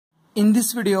In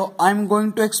this video, I am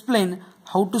going to explain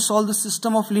how to solve the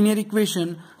system of linear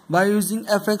equation by using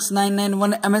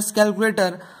fx991MS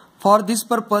calculator. For this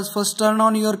purpose, first turn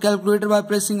on your calculator by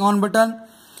pressing on button.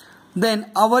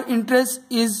 Then our interest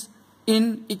is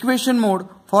in equation mode.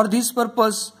 For this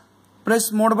purpose,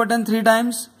 press mode button 3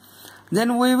 times.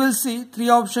 Then we will see 3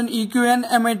 options EQN,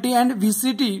 MAT and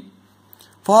VCT.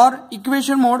 For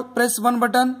equation mode, press 1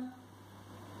 button.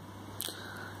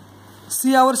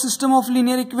 See our system of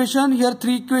linear equation. Here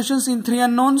 3 equations in 3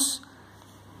 unknowns.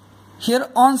 Here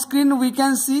on screen we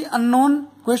can see unknown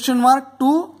question mark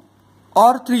 2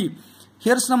 or 3.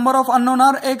 Here's number of unknown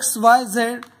are x, y,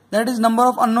 z. That is number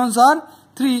of unknowns are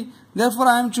 3. Therefore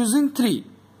I am choosing 3.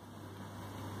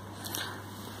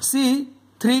 See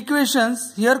 3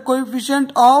 equations. Here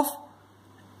coefficient of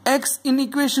x in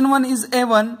equation 1 is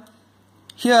a1.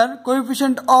 Here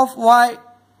coefficient of y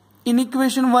in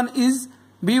equation 1 is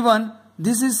b1.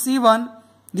 This is c1.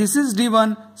 This is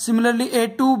d1. Similarly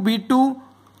a2, b2,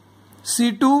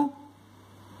 c2,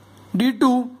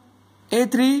 d2,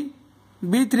 a3,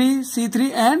 b3,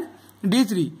 c3 and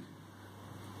d3.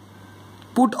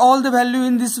 Put all the value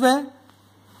in this way.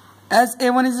 As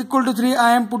a1 is equal to 3,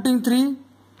 I am putting 3.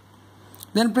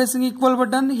 Then pressing equal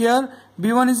button. Here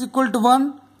b1 is equal to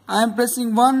 1. I am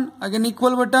pressing 1. Again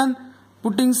equal button.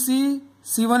 Putting c.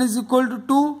 c1 is equal to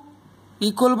 2.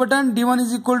 Equal button. d1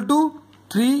 is equal to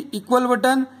 3. Equal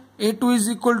button. a2 is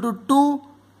equal to 2.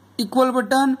 Equal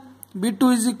button.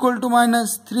 b2 is equal to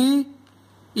minus 3.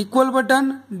 Equal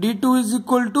button. d2 is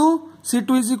equal to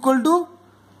c2 is equal to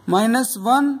minus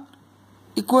 1.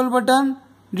 Equal button.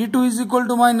 d2 is equal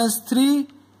to minus 3.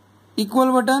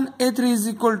 Equal button. a3 is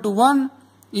equal to 1.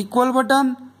 Equal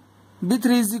button.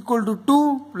 b3 is equal to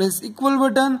 2. Press equal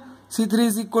button. c3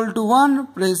 is equal to 1.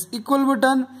 Press equal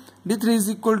button. d3 is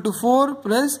equal to 4.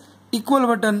 Press equal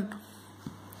button.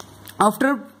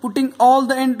 After putting all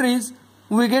the entries,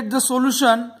 we get the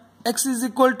solution. X is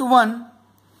equal to 1.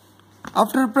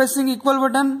 After pressing equal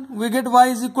button, we get y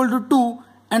is equal to 2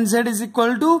 and z is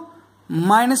equal to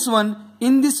minus 1.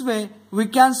 In this way, we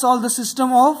can solve the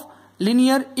system of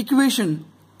linear equation.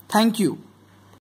 Thank you.